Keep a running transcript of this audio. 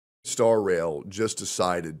Star Rail just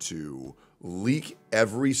decided to leak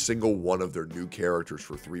every single one of their new characters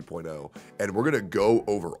for 3.0, and we're going to go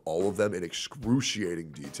over all of them in excruciating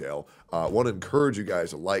detail. I want to encourage you guys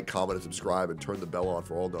to like, comment, and subscribe, and turn the bell on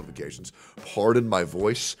for all notifications. Pardon my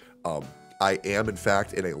voice. I am, in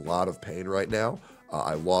fact, in a lot of pain right now.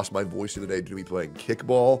 I lost my voice the other day due to me playing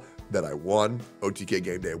kickball that I won. OTK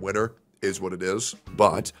Game Day winner is what it is.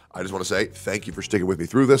 But I just want to say thank you for sticking with me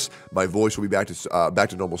through this. My voice will be back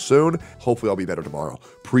to normal soon. Hopefully I'll be better tomorrow.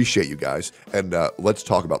 Appreciate you guys. And let's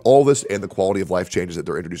talk about all this and the quality of life changes that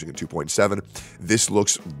they're introducing in 2.7. This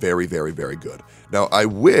looks very, very, very good. Now, I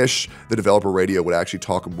wish the developer radio would actually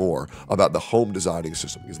talk more about the home designing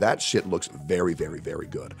system, because that shit looks very, very, very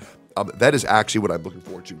good. That is actually what I'm looking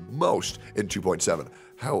forward to most in 2.7.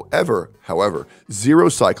 However, Zero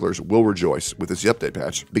Cyclers will rejoice with this update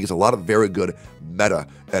patch, because a lot of very good meta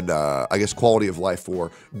and I guess quality of life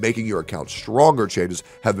for making your account stronger changes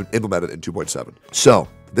have been implemented in 2.7. So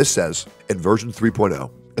this says in version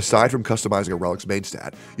 3.0, aside from customizing a relic's main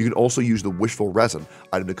stat, you can also use the Wishful Resin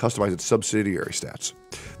item to customize its subsidiary stats.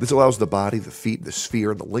 This allows the body, the feet, the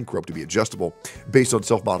sphere, and the link rope to be adjustable based on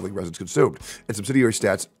self-modeling resins consumed, and subsidiary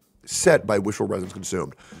stats set by Wishful Resins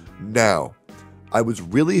consumed. Now, I was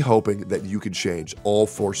really hoping that you could change all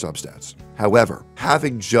 4 substats. However,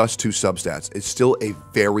 having just 2 substats is still a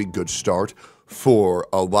very good start for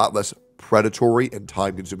a lot less predatory and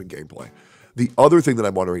time-consuming gameplay. The other thing that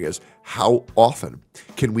I'm wondering is, how often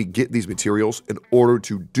can we get these materials in order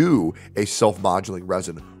to do a self-modulating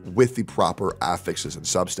resin with the proper affixes and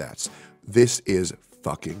substats? This is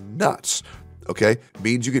fucking nuts. Okay,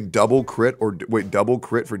 means you can double crit for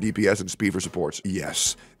DPS and speed for supports.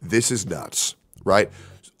 Yes, this is nuts, right?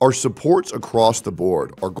 Our supports across the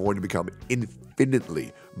board are going to become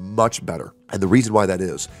infinitely much better. And the reason why that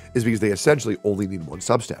is because they essentially only need 1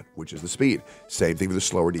 substat, which is the speed. Same thing with the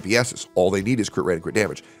slower DPSs. All they need is crit rate and crit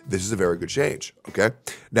damage. This is a very good change, okay?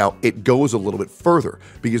 Now, it goes a little bit further,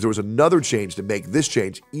 because there was another change to make this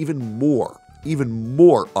change even more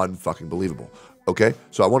unfucking believable. Okay,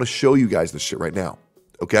 so I want to show you guys this shit right now.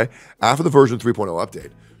 Okay, after the version 3.0 update,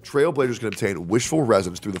 Trailblazers can obtain Wishful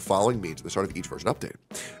Resins through the following means at the start of each version update.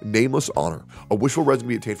 Nameless Honor. A Wishful Resin can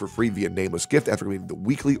be obtained for free via Nameless Gift after completing the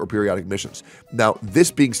weekly or periodic missions. Now, this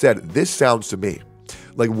being said, this sounds to me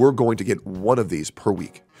like we're going to get 1 of these per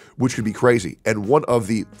week, which could be crazy, and 1 of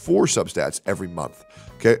the 4 substats every month.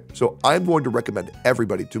 Okay, so I'm going to recommend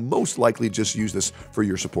everybody to most likely just use this for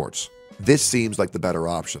your supports. This seems like the better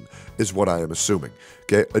option, is what I am assuming.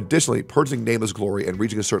 Okay. Additionally, purchasing Nameless Glory and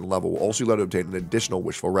reaching a certain level will also allow you to obtain an additional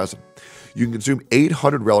Wishful Resin. You can consume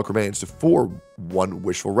 800 relic remains to form 1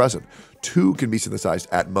 Wishful Resin. 2 can be synthesized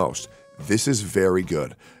at most. This is very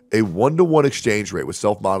good. A 1-to-1 exchange rate with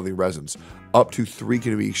self-modeling resins. Up to 3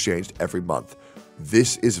 can be exchanged every month.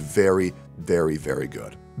 This is very, very, very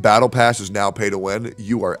good. Battle Pass is now pay to win.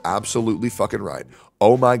 You are absolutely fucking right.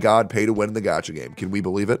 Oh my God, pay to win in the gacha game. Can we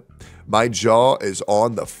believe it? My jaw is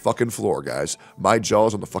on the fucking floor, guys. My jaw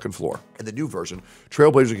is on the fucking floor. In the new version,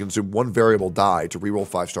 Trailblazers can consume 1 variable die to reroll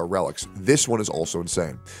 5-star relics. This one is also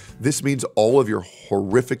insane. This means all of your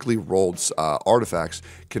horrifically rolled artifacts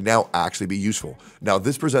can now actually be useful. Now,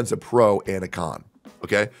 this presents a pro and a con.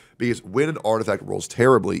 Okay? Because when an artifact rolls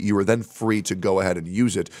terribly, you are then free to go ahead and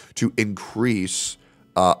use it to increase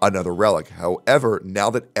another relic. However, now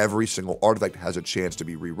that every single artifact has a chance to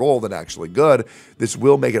be re-rolled and actually good, this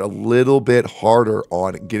will make it a little bit harder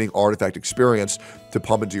on getting artifact experience to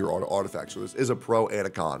pump into your artifact. So this is a pro and a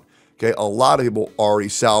con. Okay, a lot of people already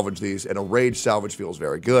salvage these, and a rage salvage feels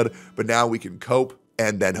very good, but now we can cope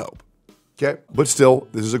and then hope. Okay, but still,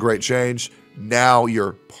 this is a great change. Now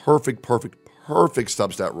your perfect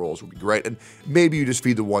substat rolls would be great, and maybe you just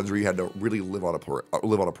feed the ones where you had to really live on a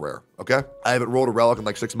prayer. Okay, I haven't rolled a relic in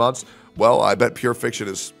like 6 months. Well, I bet Pure Fiction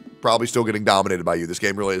is probably still getting dominated by you. This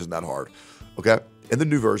game really isn't that hard. Okay, In the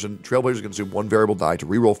new version, Trailblazers consume one variable die to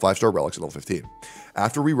reroll 5-star relics at level 15.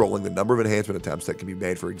 After rerolling, the number of enhancement attempts that can be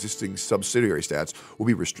made for existing subsidiary stats will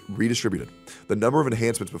be redistributed. The number of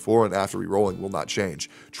enhancements before and after rerolling will not change.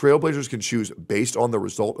 Trailblazers can choose based on the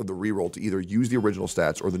result of the reroll to either use the original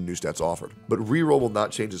stats or the new stats offered. But reroll will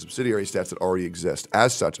not change the subsidiary stats that already exist.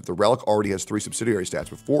 As such, if the relic already has 3 subsidiary stats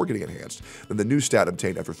before getting enhanced, then the new stat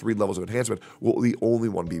obtained after 3 levels of enhancement will the only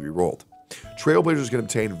one be rerolled. Trailblazers can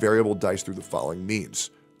obtain variable dice through the following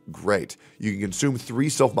means. Great. You can consume 3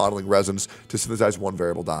 self-modeling resins to synthesize 1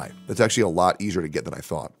 variable die. That's actually a lot easier to get than I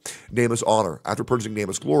thought. Nameless Honor. After purchasing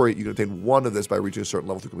Nameless Glory, you can obtain 1 of this by reaching a certain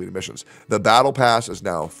level through completed missions. The Battle Pass is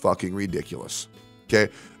now fucking ridiculous. Okay?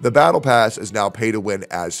 The Battle Pass is now pay to win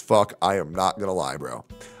as fuck. I am not gonna lie, bro.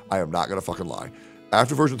 I am not gonna fucking lie.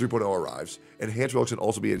 After version 3.0 arrives, enhanced relics can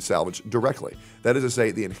also be salvaged directly. That is to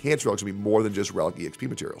say, the enhanced relics can be more than just relic EXP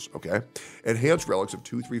materials, okay? Enhanced relics of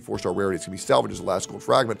 2, 3, 4-star rarities can be salvaged as a last gold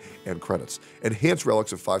fragment and credits. Enhanced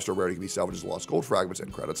relics of 5-star rarity can be salvaged as lost gold fragments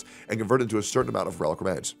and credits and converted into a certain amount of relic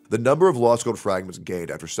remains. The number of lost gold fragments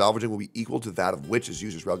gained after salvaging will be equal to that of which is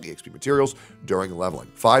used as relic EXP materials during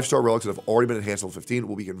leveling. 5-star relics that have already been enhanced level 15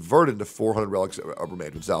 will be converted into 400 relics of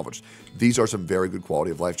remains when salvaged. These are some very good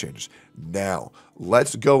quality of life changes. Now,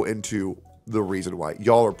 let's go into the reason why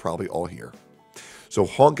y'all are probably all here. So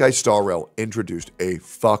Honkai Star Rail introduced a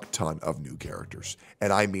fuck ton of new characters,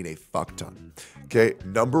 and I mean a fuck ton. Okay,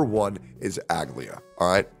 number 1 is Aglia,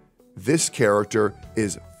 all right? This character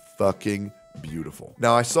is fucking beautiful.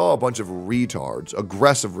 Now, I saw a bunch of retards,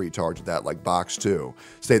 aggressive retards at that, like Box 2,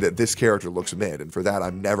 say that this character looks mid, and for that,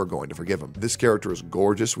 I'm never going to forgive him. This character is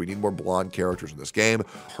gorgeous. We need more blonde characters in this game.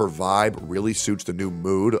 Her vibe really suits the new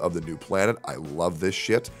mood of the new planet. I love this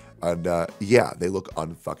shit. And yeah, they look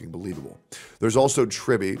unfucking believable. There's also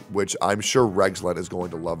Tribby, which I'm sure Regslet is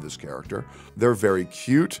going to love this character. They're very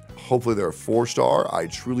cute. Hopefully they're a 4-star. I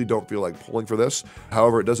truly don't feel like pulling for this.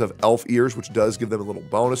 However, it does have elf ears, which does give them a little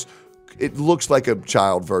bonus. It looks like a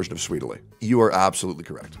child version of Sweetly. You are absolutely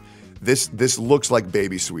correct. This looks like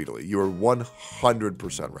baby Sweetly. You are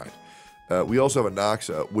 100% right. We also have a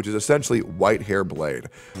Noxa, which is essentially white hair blade.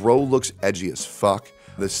 Bro looks edgy as fuck.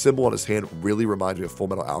 The symbol on his hand really reminds me of Full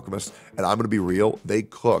Metal Alchemist, and I'm going to be real, they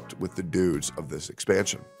cooked with the dudes of this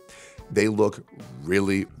expansion. They look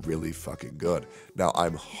really, really fucking good. Now,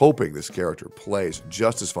 I'm hoping this character plays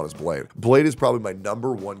just as fun as Blade. Blade is probably my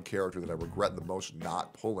number 1 character that I regret the most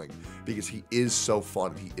not pulling because he is so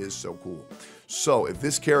fun, he is so cool. So, if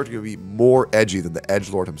this character can be more edgy than the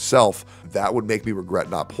Edgelord himself, that would make me regret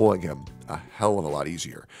not pulling him a hell of a lot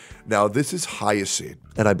easier. Now, this is Hyacine,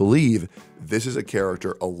 and I believe this is a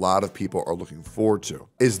character a lot of people are looking forward to.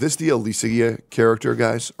 Is this the Alicia character,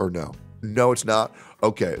 guys, or no? No, it's not.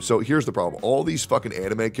 Okay, so here's the problem. All these fucking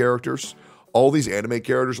anime characters look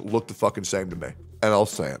the fucking same to me. And I'll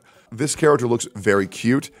say it. This character looks very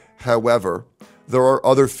cute. However, there are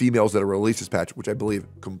other females that are released this patch, which I believe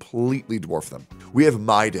completely dwarf them. We have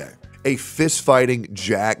My Day, a fist-fighting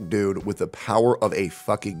jack dude with the power of a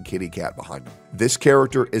fucking kitty cat behind him. This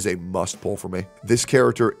character is a must-pull for me. This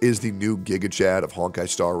character is the new Giga Chad of Honkai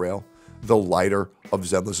Star Rail, the lighter of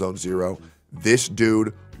Zenless Zone Zero. This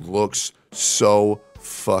dude looks so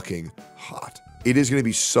fucking hot. It is going to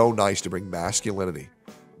be so nice to bring masculinity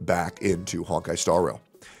back into Honkai Star Rail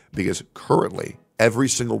because currently every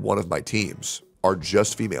single one of my teams are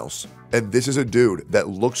just females. And this is a dude that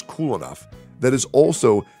looks cool enough that is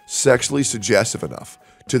also sexually suggestive enough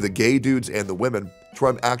to the gay dudes and the women to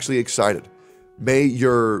where I'm actually excited. May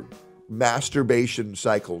your masturbation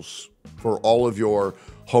cycles for all of your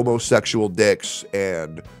homosexual dicks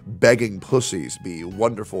and begging pussies be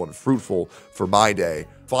wonderful and fruitful for My Day.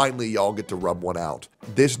 Finally, y'all get to rub one out.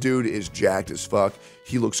 This dude is jacked as fuck.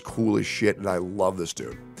 He looks cool as shit, and I love this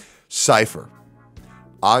dude. Cypher.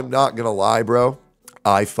 I'm not gonna lie, bro.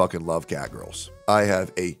 I fucking love cat girls. I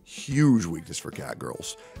have a huge weakness for cat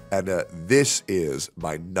girls, and this is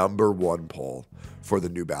my number 1 pull for the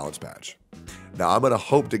New Balance patch. Now, I'm gonna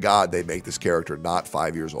hope to God they make this character not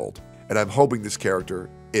 5 years old, and I'm hoping this character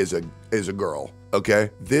is a girl, okay?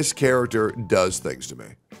 This character does things to me.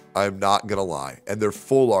 I'm not gonna lie, and their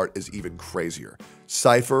full art is even crazier.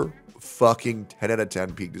 Cypher, fucking 10 out of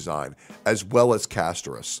 10 peak design, as well as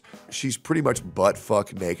Castorus. She's pretty much butt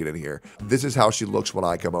fuck naked in here. This is how she looks when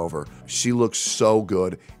I come over. She looks so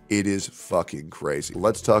good. It is fucking crazy.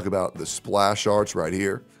 Let's talk about the splash arts right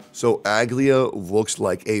here. So Aglia looks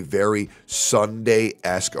like a very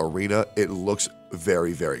Sunday-esque arena. It looks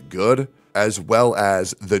very, very good. As well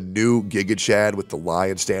as the new Giga Chad with the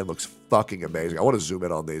lion stand looks fucking amazing. I want to zoom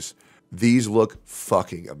in on these. These look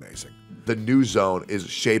fucking amazing. The new zone is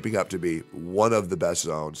shaping up to be one of the best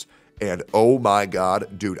zones. And oh my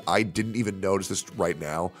God, dude, I didn't even notice this right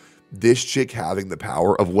now. This chick having the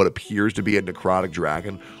power of what appears to be a necrotic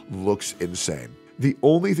dragon looks insane. The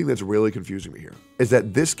only thing that's really confusing me here is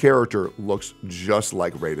that this character looks just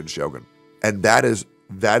like Raiden Shogun. And that is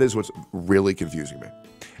what's really confusing me.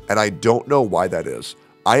 And I don't know why that is.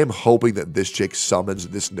 I am hoping that this chick summons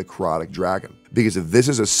this necrotic dragon. Because if this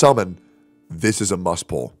is a summon, this is a must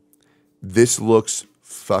pull. This looks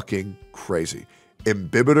fucking crazy.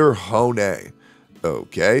 Imbibitor Hone.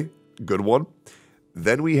 Okay, good one.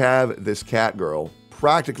 Then we have this cat girl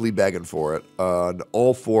practically begging for it,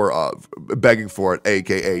 all for begging for it,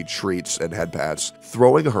 aka treats and head pats,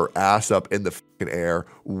 throwing her ass up in the fucking air,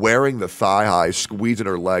 wearing the thigh highs, squeezing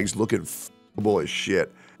her legs, looking fuckable as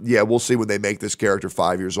shit. Yeah, we'll see when they make this character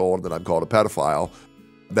 5 years old and then I'm called a pedophile.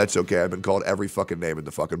 That's okay. I've been called every fucking name in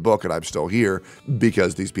the fucking book, and I'm still here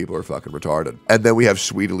because these people are fucking retarded. And then we have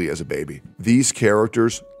Sweetly as a baby. These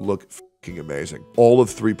characters look fucking amazing. All of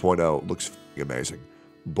 3.0 looks fucking amazing.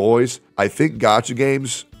 Boys, I think gacha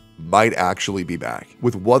games might actually be back.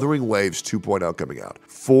 With Wuthering Waves 2.0 coming out,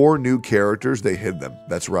 4 new characters, they hid them.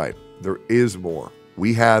 That's right. There is more.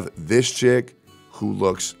 We have this chick who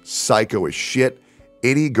looks psycho as shit.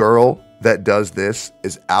 Any girl that does this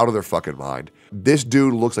is out of their fucking mind. This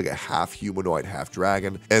dude looks like a half humanoid, half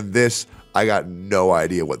dragon. And this, I got no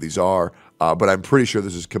idea what these are, but I'm pretty sure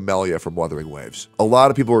this is Camellia from Wuthering Waves. A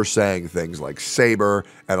lot of people are saying things like Saber,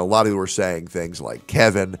 and a lot of people are saying things like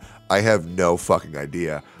Kevin. I have no fucking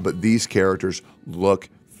idea, but these characters look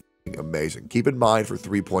amazing. Keep in mind for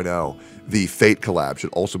 3.0, the Fate collab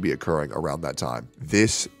should also be occurring around that time.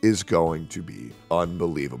 This is going to be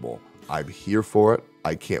unbelievable. I'm here for it.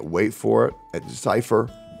 I can't wait for it. And Cypher,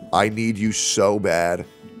 I need you so bad.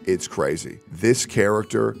 It's crazy. This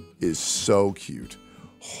character is so cute.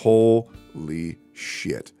 Holy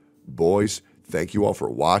shit. Boys, thank you all for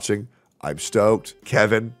watching. I'm stoked.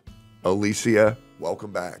 Kevin, Alicia,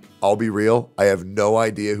 welcome back. I'll be real, I have no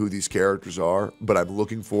idea who these characters are, but I'm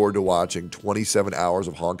looking forward to watching 27 hours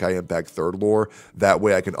of Honkai Impact 3rd lore. That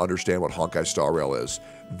way I can understand what Honkai Star Rail is.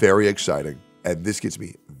 Very exciting. And this gets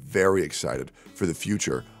me very excited for the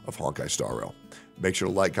future of Honkai Star Rail. Make sure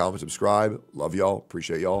to like, comment, subscribe. Love y'all.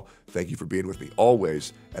 Appreciate y'all. Thank you for being with me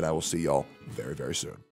always. And I will see y'all very, very soon.